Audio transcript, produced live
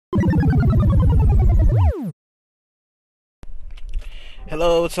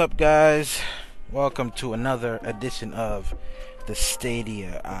Hello, what's up, guys? Welcome to another edition of the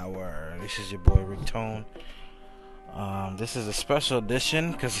Stadia Hour. This is your boy Rick Tone. This is a special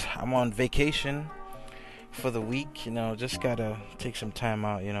edition because I'm on vacation for the week. Just gotta take some time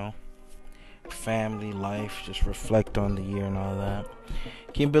out. Family life, just reflect on the year and all that.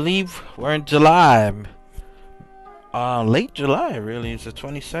 Can you believe we're in July? Late July, really. It's the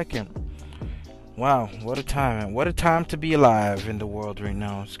 22nd. Wow, what a time, man. What a time to be alive in the world right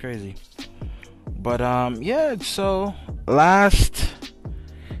now. It's crazy. But, so last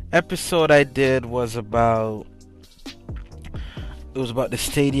episode I did was about the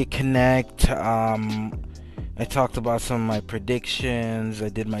Stadia Connect. I talked about some of my predictions. I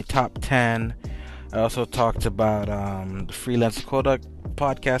did my top 10. I also talked about the Freelancer Codex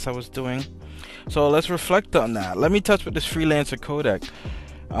Podcast I was doing. So let's reflect on that. Let me touch with this Freelancer Codex.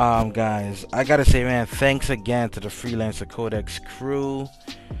 Guys, I gotta say, man, thanks again to the Freelancer Codex crew,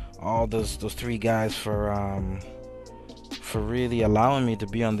 all those three guys for really allowing me to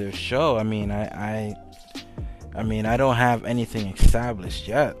be on their show. I mean, I don't have anything established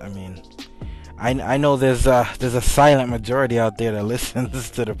yet. I know there's a silent majority out there that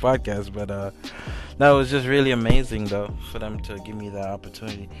listens to the podcast, but no, it was just really amazing though for them to give me that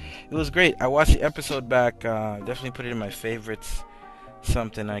opportunity. It was great. I watched the episode back. Definitely put it in my favorites.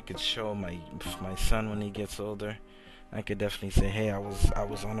 Something I could show my son when he gets older. I could definitely say, hey, I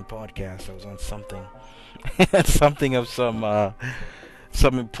was on a podcast. I was on something, something of some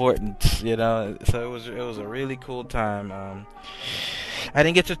importance, So it was a really cool time. I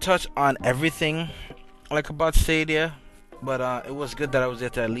didn't get to touch on everything about Stadia, but it was good that I was there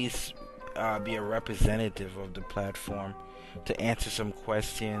to at least be a representative of the platform to answer some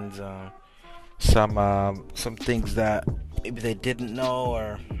questions, some things that maybe they didn't know,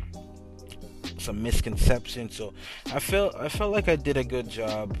 or some misconceptions. So I felt like I did a good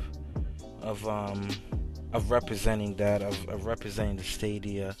job of representing that, of representing the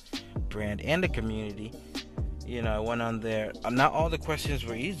Stadia brand and the community. I went on there. Not all the questions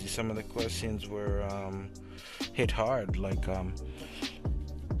were easy. Some of the questions were hit hard.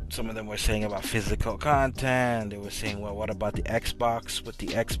 Some of them were saying about physical content. They were saying, well, what about the Xbox? With the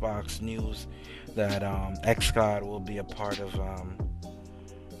Xbox news that xCloud will be a part of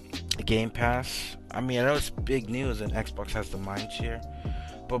Game Pass. I know it's big news and Xbox has the mind share.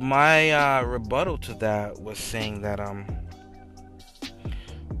 But my rebuttal to that was saying that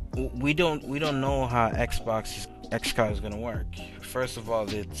we don't know how xCloud is gonna work. First of all,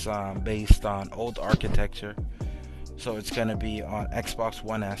 it's based on old architecture, so it's gonna be on Xbox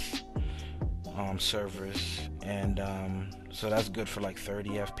One S servers, and so that's good for 30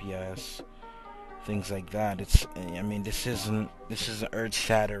 FPS, things like that. This isn't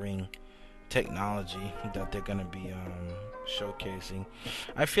earth-shattering technology that they're gonna be showcasing.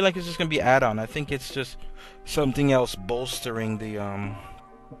 I feel like it's just gonna be add-on. I think it's just something else bolstering the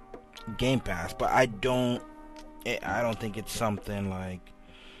Game Pass, but I don't think it's something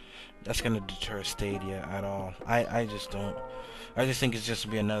that's gonna deter Stadia at all. I just don't. I just think it's just to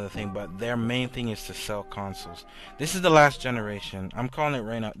be another thing. But their main thing is to sell consoles. This is the last generation. I'm calling it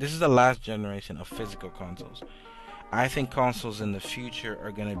right now. This is the last generation of physical consoles. I think consoles in the future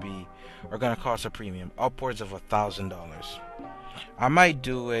are gonna cost a premium, upwards of $1,000. I might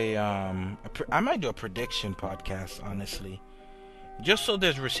do a prediction podcast, honestly. Just so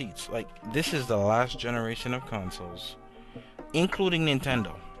there's receipts. This is the last generation of consoles, including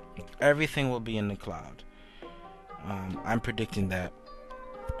Nintendo. Everything will be in the cloud. I'm predicting that.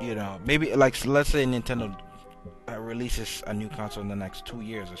 Maybe let's say Nintendo releases a new console in the next 2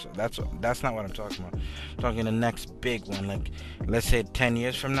 years or so. That's not what I'm talking about. I'm talking the next big one. Let's say 10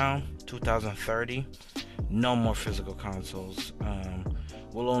 years from now, 2030, no more physical consoles.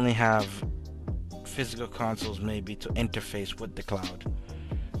 We'll only have physical consoles maybe to interface with the cloud.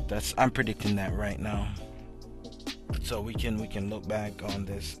 I'm predicting that right now, so we can look back on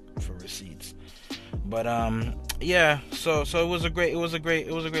this for receipts. But so it was a great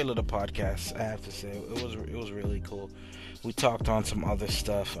little podcast, I have to say. It was really cool. We talked on some other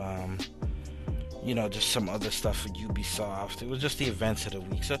stuff, just some other stuff for Ubisoft. It was just the events of the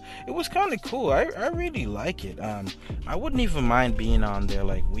week, so it was kind of cool. I really like it. I wouldn't even mind being on there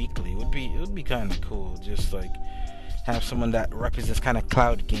weekly. It would be kind of cool, just have someone that represents kind of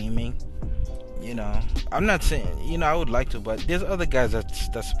cloud gaming. I'm not saying, I would like to, but there's other guys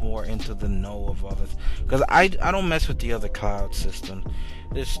that's more into the know of all this, because I don't mess with the other cloud system.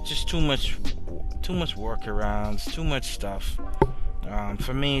 There's just too much workarounds, too much stuff.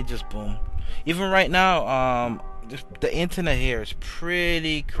 For me, just boom. Even right now, the internet here is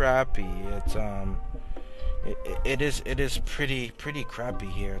pretty crappy. It is pretty crappy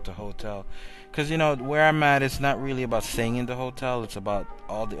here at the hotel, because where I'm at, it's not really about staying in the hotel. It's about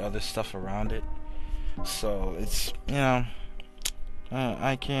all the other stuff around it. So it's I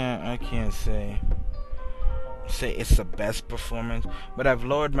can't say it's the best performance, but I've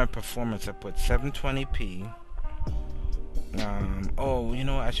lowered my performance. I put 720p.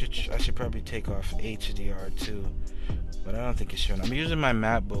 I should probably take off HDR too, but I don't think it's showing. I'm using my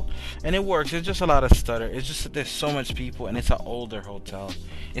MacBook, and it works. It's just a lot of stutter. It's just that there's so much people, and it's an older hotel.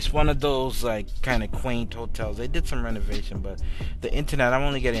 It's one of those like kind of quaint hotels. They did some renovation, but the internet, I'm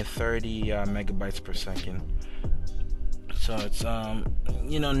only getting 30 megabytes per second. So it's no,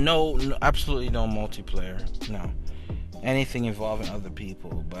 absolutely no multiplayer, no, anything involving other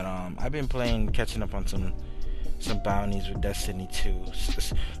people. But I've been catching up on some bounties with Destiny 2,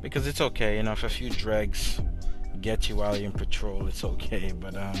 because it's okay, if a few dregs get you while you're in patrol, it's okay.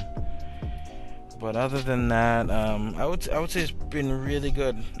 But other than that, I would say it's been really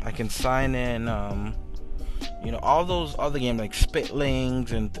good. I can sign in, all those other games like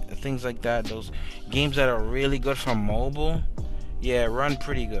Spitlings and things like that. Those games that are really good for mobile, yeah, run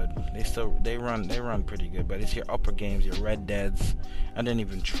pretty good. They run pretty good. But it's your upper games, your Red Deads. I didn't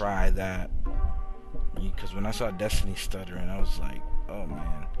even try that, because when I saw Destiny stuttering, I was like, oh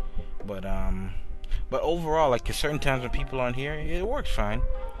man. But overall, like at certain times when people aren't here, it works fine.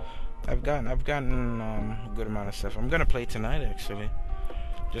 I've gotten a good amount of stuff. I'm gonna play tonight actually,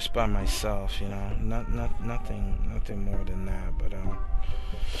 just by myself. Nothing more than that.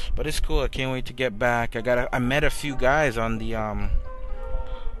 But it's cool. I can't wait to get back. I met a few guys on the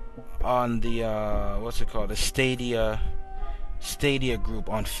what's it called, the Stadia group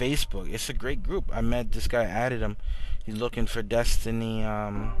on Facebook. It's a great group. I met this guy, added him. He's looking for Destiny.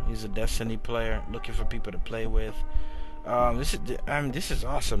 He's a Destiny player, looking for people to play with. This is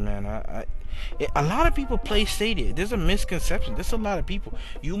awesome, man. A lot of people play Stadia. There's a misconception. There's a lot of people.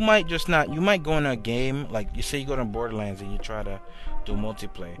 You might go in a game, like you say you go to Borderlands and you try to do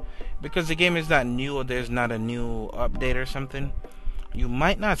multiplayer, because the game is not new, or there's not a new update or something. You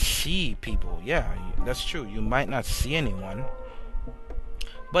might not see people. Yeah, that's true. You might not see anyone.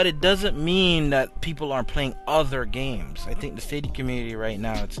 But it doesn't mean that people aren't playing other games. I think the Stadia community right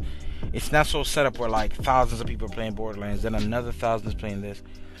now, it's not so set up where like thousands of people are playing Borderlands, then another thousand is playing this,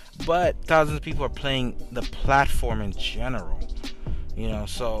 but thousands of people are playing the platform in general.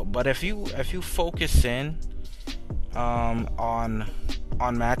 So but if you focus in on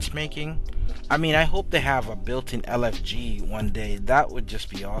matchmaking, I hope they have a built-in LFG one day. That would just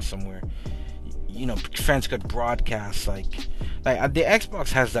be awesome, where friends could broadcast like the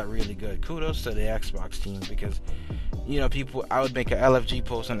Xbox has that really good. Kudos to the Xbox team, because people, I would make an LFG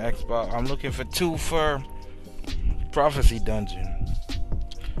post on Xbox. I'm looking for 2 for Prophecy Dungeon.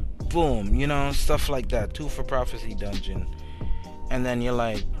 Boom, stuff like that. 2 for Prophecy Dungeon. And then you're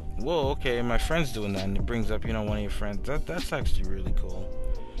like, whoa, okay, my friend's doing that, and it brings up one of your friends. That's actually really cool.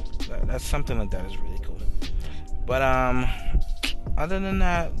 That's something like that is really cool. But other than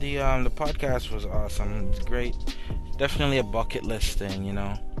that, the podcast was awesome. It's great. Definitely a bucket list thing,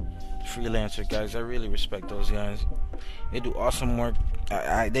 Freelancer guys, I really respect those guys. They do awesome work.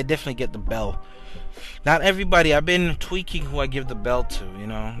 They definitely get the bell. Not everybody. I've been tweaking who I give the bell to.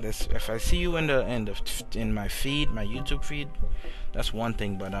 If I see you in my feed, my YouTube feed, that's one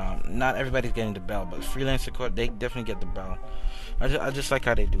thing. But not everybody's getting the bell. But Freelancer Codex, they definitely get the bell. I just like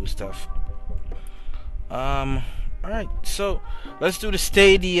how they do stuff. All right, so let's do the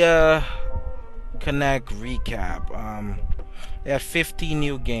Stadia Connect recap. They have 15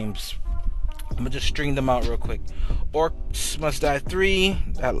 new games. I'm gonna just string them out real quick. Orcs Must Die 3,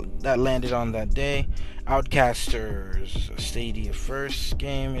 that landed on that day. Outcasters, Stadia first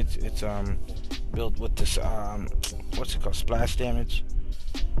game. It's built with this what's it called, splash damage.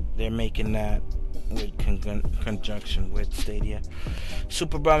 They're making that with conjunction with Stadia.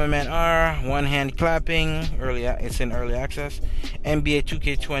 Super Bomberman R, one hand clapping, it's in early access. NBA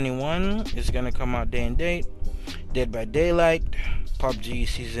 2K21 is gonna come out day and date. Dead by Daylight, PUBG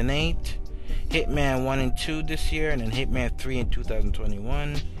Season 8, Hitman 1 and 2 this year, and then Hitman 3 in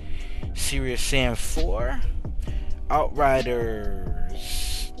 2021. Serious Sam 4,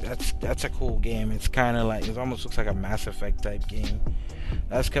 Outriders. That's a cool game. It's kind of like, it almost looks like a Mass Effect type game.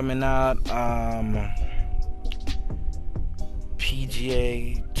 That's coming out.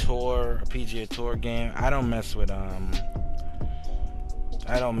 PGA Tour game. I don't mess with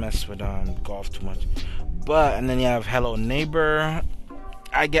golf too much. And then you have Hello Neighbor.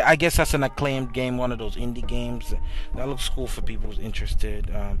 I guess that's an acclaimed game, one of those indie games that looks cool for people who's interested.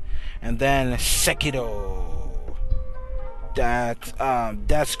 And then Sekiro.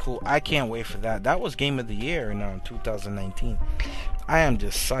 That's cool. I can't wait for that. That was game of the year in 2019. I am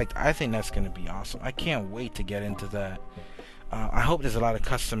just psyched. I think that's gonna be awesome. I can't wait to get into that. I hope there's a lot of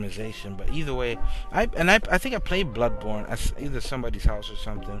customization, but either way, I think I played Bloodborne at either somebody's house or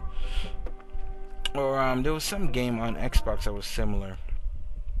something, or there was some game on Xbox that was similar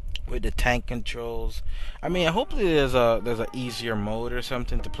with the tank controls. I mean, hopefully there's a easier mode or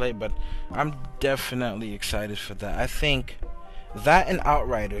something to play, but I'm definitely excited for that. I think that and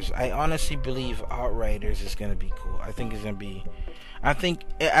Outriders. I honestly believe Outriders is gonna be cool. I think it's gonna be. I think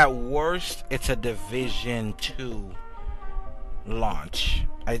at worst it's a Division 2 launch.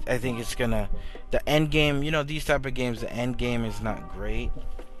 I think it's gonna, the end game, these type of games, the end game is not great,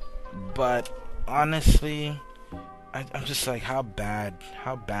 but honestly, I'm just like, how bad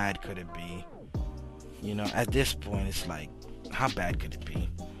could it be? At this point, it's like, how bad could it be?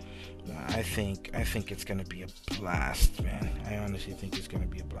 I think it's gonna be a blast, man. I honestly think it's gonna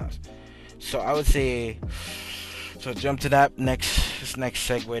be a blast. So I would say, so jump to that next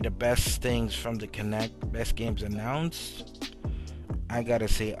segue. The best things from the Connect, best games announced. I gotta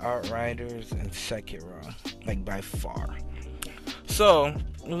say Outriders and Sekiro, like by far. So,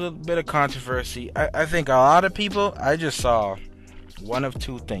 a little bit of controversy. I think a lot of people, I just saw one of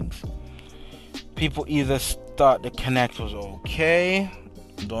two things. People either thought the Connect was okay,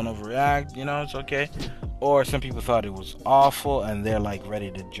 don't overreact, it's okay. Or some people thought it was awful and they're like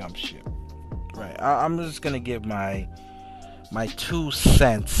ready to jump ship. Right. I'm just gonna give my 2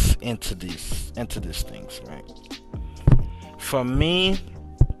 cents into these things, right? For me,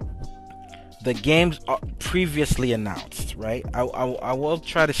 the games are previously announced, right? I will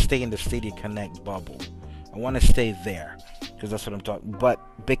try to stay in the Stadia Connect bubble. I want to stay there because that's what I'm talking. But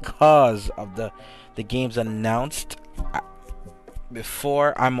because of the games announced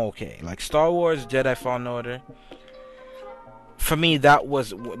before, I'm okay. Like Star Wars Jedi Fallen Order. For me, that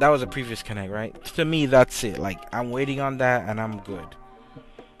was a previous Connect, right? To me, that's it. Like I'm waiting on that, and I'm good.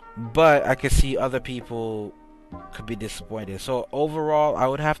 But I could see other people could be disappointed. So overall, I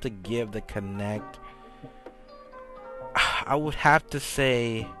would have to give the Connect, I would have to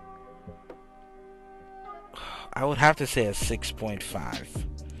say a 6.5.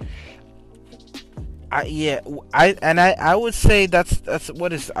 I would say that's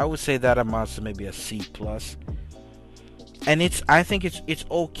what is, I would say that amounts to maybe a C plus. And I think it's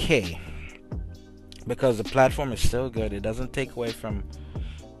okay because the platform is still good. It doesn't take away from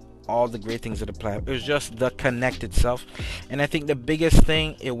all the great things of the platform. It's just the Connect itself. And I think the biggest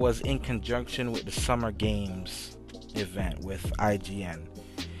thing, it was in conjunction with the Summer Games event with IGN.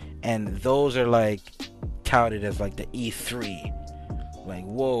 And those are like touted as like the E3. Like,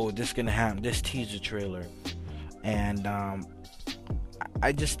 whoa, this is gonna happen, this teaser trailer. And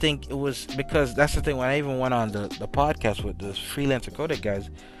I just think it was, because that's the thing, when I even went on the podcast with the Freelancer Codex guys,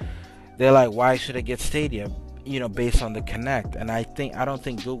 they're like, why should I get Stadia? Based on the Connect. And I don't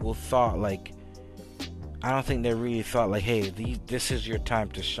think Google thought like, I don't think they really thought like, hey, this is your time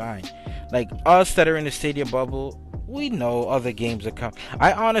to shine. Like us that are in the Stadia bubble, we know other games that come.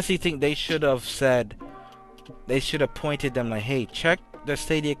 I honestly think they should have pointed them like, hey, check the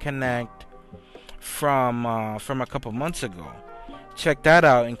Stadia Connect from a couple months ago. Check that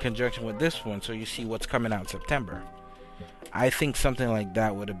out in conjunction with this one, so you see what's coming out in September. I think something like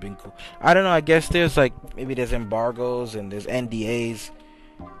that would have been cool. I don't know, I guess there's maybe there's embargoes and there's NDAs.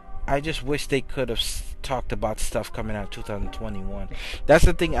 I just wish they could have talked about stuff coming out 2021. That's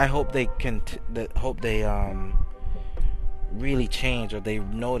the thing I hope they really change, or they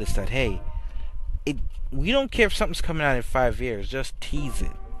notice that, hey, we don't care if something's coming out in 5 years, just tease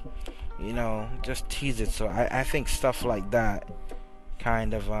it. Just tease it. So I think stuff like that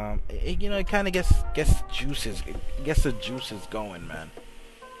kind of it kind of gets the juices going, man.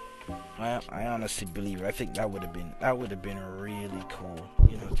 I honestly believe, I think that would have been really cool,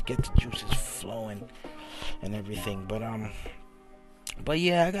 to get the juices flowing and everything. But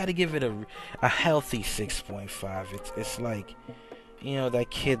yeah, I gotta give it a healthy 6.5. It's like,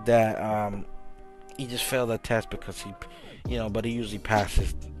 that kid that he just failed a test because but he usually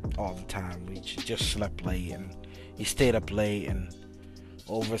passes all the time. He just slept late and he stayed up late and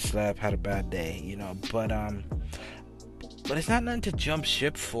overslept, had a bad day, but it's not nothing to jump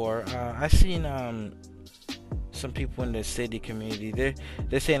ship for. I seen some people in the Stadia community,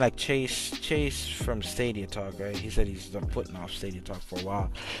 they're saying like Chase from Stadia Talk, right? He said he's putting off Stadia Talk for a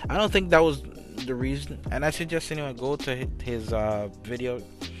while. I don't think that was the reason, and I suggest anyone go to his video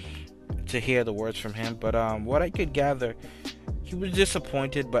to hear the words from him. But what I could gather, he was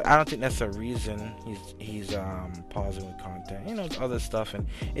disappointed, but I don't think that's a reason he's pausing with content. It's other stuff, and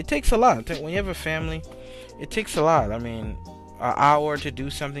it takes a lot. When you have a family, it takes a lot. I mean, an hour to do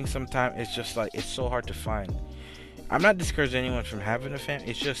something sometimes it's just like it's so hard to find. I'm not discouraging anyone from having a family.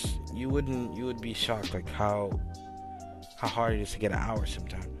 It's just you would be shocked like how hard it is to get an hour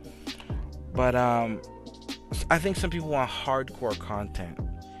sometimes. But I think some people want hardcore content,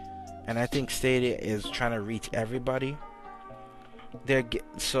 and I think Stadia is trying to reach everybody.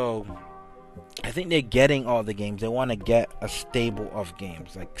 So I think they're getting all the games. They want to get a stable of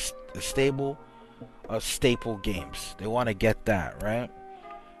games, like a stable of staple games. They want to get that right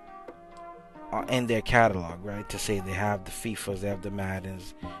in their catalog, right? To say they have the FIFAs, they have the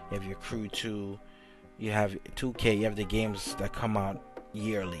Maddens, you have your Crew 2, you have 2K, you have the games that come out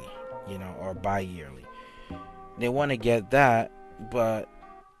yearly, or bi-yearly. They want to get that, but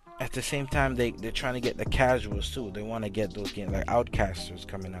at the same time, they're trying to get the casuals too. They want to get those games like Outcasters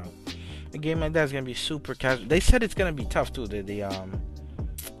coming out. A game like that is gonna be super casual. They said it's gonna be tough too. The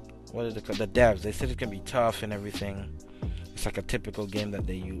what is it called? The devs. They said it's gonna be tough and everything. It's like a typical game that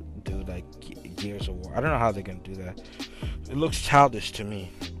they do, like Gears of War. I don't know how they're gonna do that. It looks childish to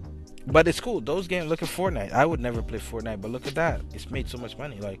me, but it's cool. Those games. Look at Fortnite. I would never play Fortnite, but look at that. It's made so much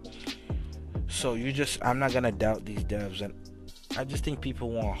money. So I'm not gonna doubt these devs, and I just think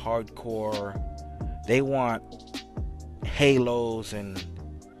people want hardcore. They want Halos, and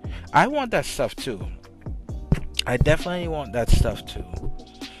I want that stuff too. I definitely want that stuff too.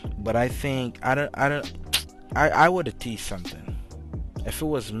 But I think I would have teased something. If it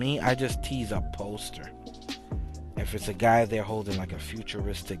was me, I just tease a poster. If it's a guy there holding like a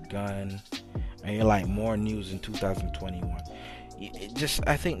futuristic gun, and you're like more news in 2021.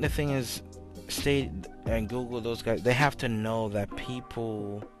 I think the thing is, State and Google, those guys, they have to know that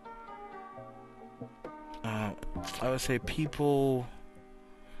people, I would say people,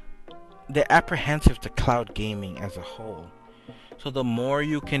 they're apprehensive to cloud gaming as a whole. So the more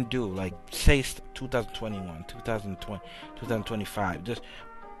you can do, like say 2021, 2020, 2025, just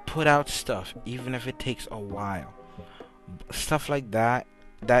put out stuff, even if it takes a while. Stuff like that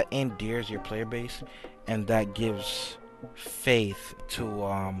endears your player base, and that gives faith to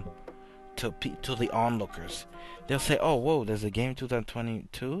the onlookers. They'll say, "Oh, whoa, there's a game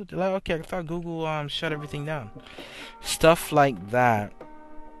 2022." They're like, "Okay, I thought Google shut everything down." Stuff like that.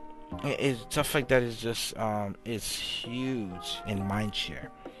 Stuff like that is just it's huge in mindshare,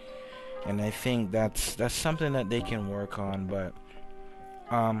 and I think that's something that they can work on. But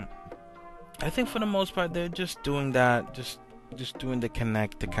I think for the most part they're just doing that, just doing the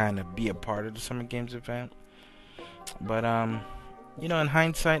connect to kind of be a part of the Summer Games event. But in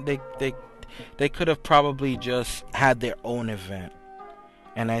hindsight, they could have probably just had their own event,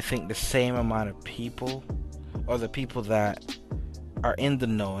 and I think the same amount of people, or the people that are in the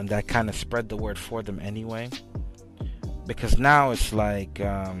know and that kind of spread the word for them anyway, because now it's like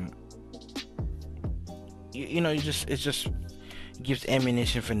it just gives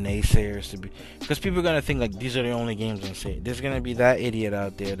ammunition for naysayers to be, because people are gonna think like these are the only games on sale. There's gonna be that idiot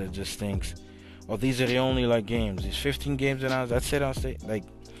out there that just thinks, oh, these are the only games. These 15 games announced, that's it on stage. Like,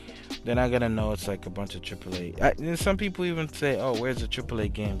 they're not gonna know it's like a bunch of AAA. And some people even say, oh, where's the AAA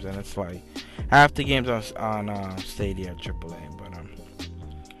games? And it's like half the games on Stadia are AAA. But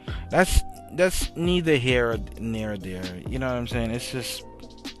that's neither here nor there. You know what I'm saying? It's just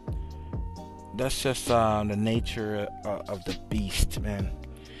the nature of the beast, man.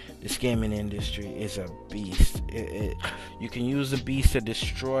 This gaming industry is a beast. You can use the beast to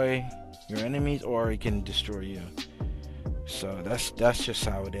destroy your enemies, or it can destroy you. So that's just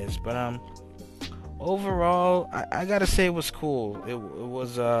how it is. But overall, I gotta say it was cool. It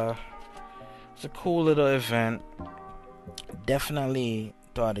was a cool little event. Definitely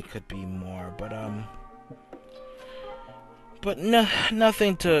thought it could be more, but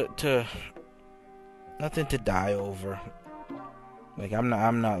nothing to die over. Like, I'm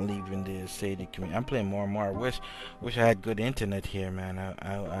not leaving the Stadia community. I'm playing more and more. I wish I had good internet here, man.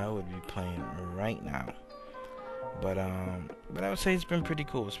 I would be playing right now. But I would say it's been pretty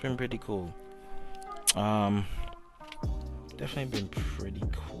cool. Definitely been pretty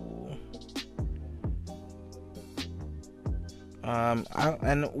cool.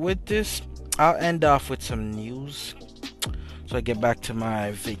 And with this, I'll end off with some news, so I get back to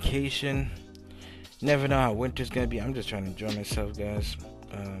my vacation. Never know how winter's gonna be. I'm just trying to enjoy myself, guys.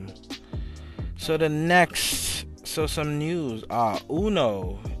 So some news.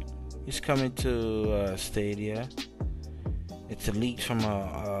 Uno is coming to Stadia. It's a leak from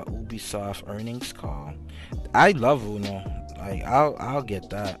a Ubisoft earnings call. I love Uno. Like, I'll get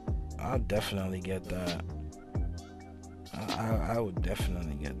that. I'll definitely get that. I would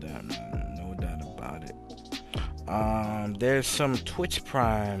definitely get that, man. No doubt about it. There's some Twitch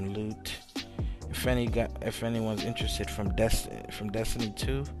Prime loot. If anyone's interested from Destiny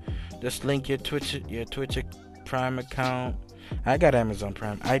 2, just link your Twitch Prime account. I got Amazon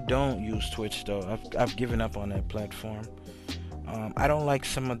Prime. I don't use Twitch though. I've given up on that platform. I don't like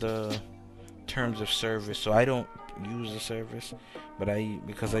some of the terms of service, so I don't use the service. But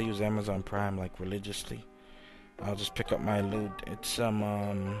because I use Amazon Prime like religiously, I'll just pick up my loot. It's some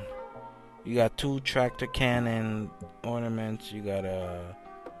you got 2 tractor cannon ornaments. You got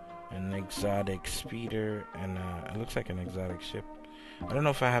an exotic speeder, and it looks like an exotic ship. I don't know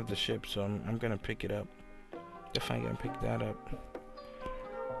if I have the ship, so I'm gonna pick it up. Definitely gonna pick that up.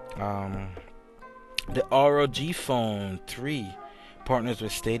 The ROG Phone 3 partners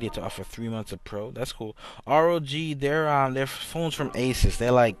with Stadia to offer 3 months of Pro. That's cool. ROG, they're phones from Asus.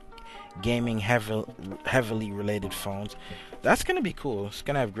 They're like gaming heavily related phones. That's gonna be cool. It's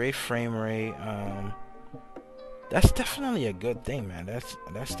gonna have great frame rate. That's definitely a good thing, man.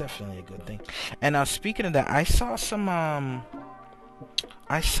 That's definitely a good thing. And speaking of that, I saw some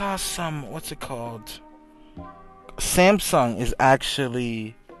what's it called? Samsung is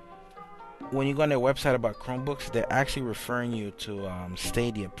actually, when you go on their website about Chromebooks, they're actually referring you to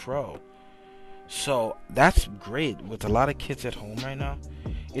Stadia Pro. So that's great. With a lot of kids at home right now,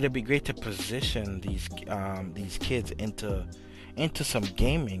 it'll be great to position these kids into some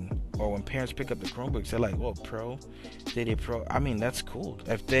gaming. Or when parents pick up the Chromebooks, they're like, "Whoa, Pro, Stadia Pro." I mean, that's cool.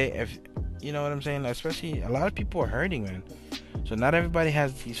 If you know what I'm saying. Especially a lot of people are hurting, man. So not everybody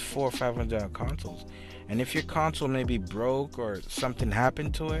has these $400 or $500 consoles. And if your console maybe broke or something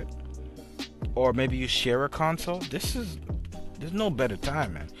happened to it, or maybe you share a console, there's no better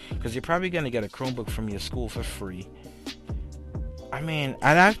time, man. Because you're probably gonna get a Chromebook from your school for free. I mean,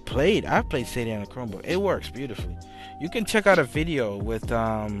 and I've played Stadia on a Chromebook. It works beautifully. You can check out a video with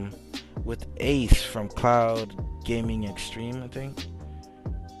Ace from Cloud Gaming Extreme, I think.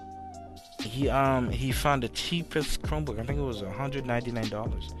 He found the cheapest Chromebook. I think it was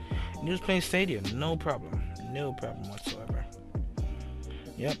 $199. And he was playing Stadia, no problem whatsoever.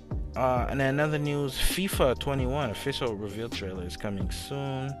 Yep. And then another news: FIFA 21 official reveal trailer is coming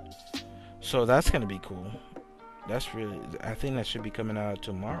soon. So that's gonna be cool. I think that should be coming out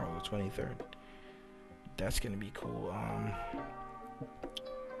tomorrow, the 23rd. That's gonna be cool.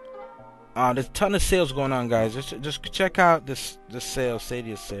 There's a ton of sales going on, guys. Just check out this sales,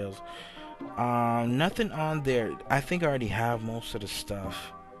 Stadia sales. Nothing on there. I think I already have most of the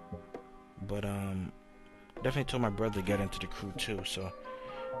stuff, but definitely told my brother to get into the crew too. So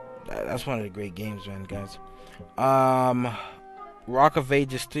that's one of the great games, man, guys. Rock of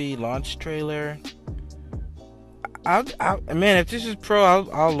Ages 3 launch trailer. Man, if this is Pro,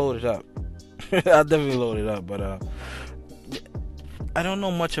 I'll load it up. I'll definitely load it up, but I don't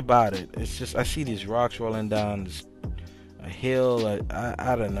know much about it. It's just I see these rocks rolling down a hill.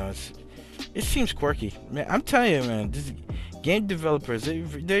 I don't know. It seems quirky, man. I'm telling you, man. This game developers,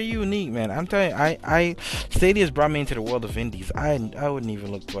 they're unique, man. I'm telling you, Stadia's brought me into the world of indies. I wouldn't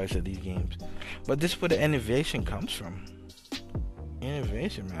even look twice at these games, but this is where the innovation comes from.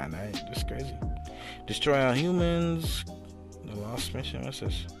 Innovation, man. It's crazy. Destroy All Humans, The Lost Mission. What's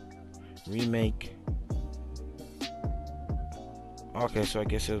this? Remake. Okay, so I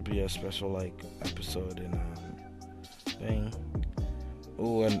guess it'll be a special like episode and thing.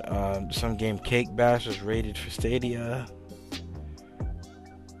 Ooh, and some game Cake Bash was rated for Stadia.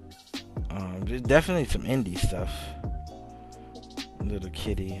 There's definitely some indie stuff. Little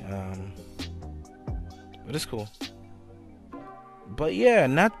kitty. But it's cool. But yeah,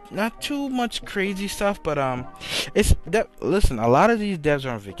 not too much crazy stuff, but it's that. Listen, a lot of these devs are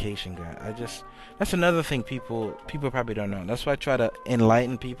on vacation, guys. That's another thing people probably don't know. That's why I try to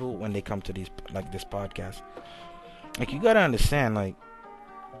enlighten people when they come to this podcast. Like, you gotta understand, like,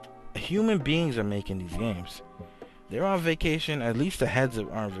 human beings are making these games. They're on vacation. At least the heads are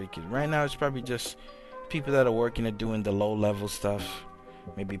on vacation. Right now, it's probably just people that are working at doing the low level stuff,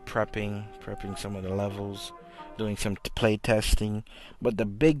 maybe prepping some of the levels, doing some play testing. But the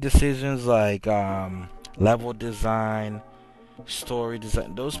big decisions like level design, story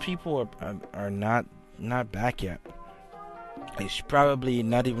design, those people are not back yet. It's probably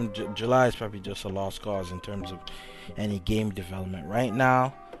not even July is probably just a lost cause in terms of any game development. Right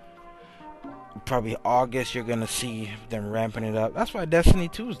now, probably August, you're gonna see them ramping it up. That's why Destiny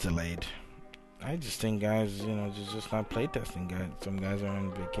 2 is delayed. I just think guys, just not playtesting, guys. Some guys are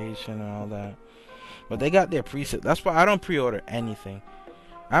on vacation and all that, but they got their preset. That's why I don't pre-order anything.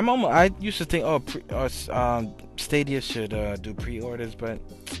 I used to think, Stadia should do pre-orders, but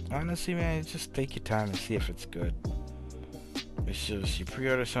honestly, man, just take your time and see if it's good. It's just you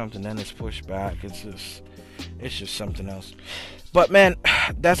pre-order something, then it's pushed back. It's just something else. But man,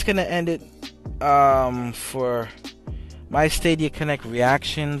 that's gonna end it for my Stadia Connect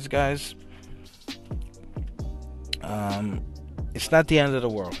reactions, guys. It's not the end of the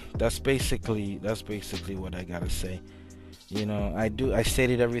world. That's basically what I gotta say. You know, I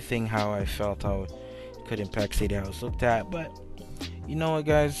stated everything how I felt, how it could impact Stadia, how it's looked at. But you know what,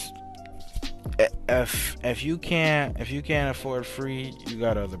 guys? If you can't afford free, you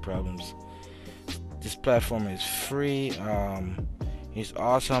got other problems. This platform is free. It's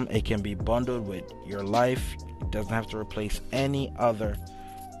awesome. It can be bundled with your life. It doesn't have to replace any other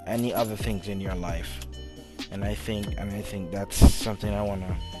things in your life. And I think that's something I want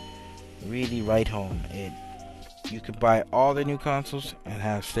to really write home. You could buy all the new consoles and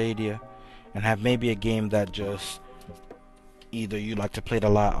have Stadia, and have maybe a game that just either you like to play it a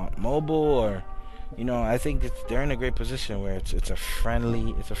lot on mobile, or you know, I think they're in a great position where it's a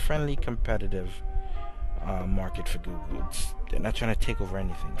friendly competitive market for Google. They're not trying to take over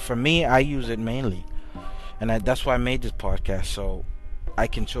anything. For me, I use it mainly, and that's why I made this podcast, so I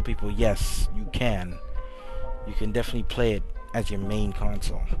can show people, yes, you can definitely play it as your main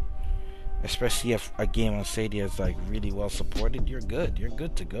console. Especially if a game on Stadia is like really well supported, you're good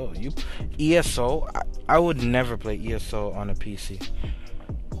to go. ESO, I would never play ESO on a PC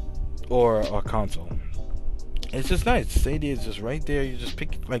or a console. It's just nice. Stadia is just right there. You just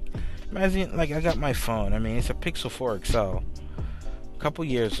pick, like, imagine, like, I got my phone. I mean, it's a Pixel 4 XL, a couple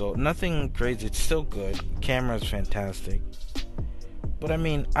years old, nothing crazy. It's still good. Camera's fantastic. But I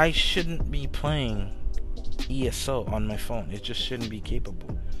mean, I shouldn't be playing ESO on my phone. It just shouldn't be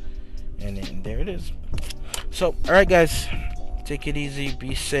capable. And there it is. So, alright, guys, take it easy,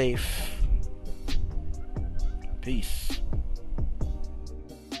 be safe, peace.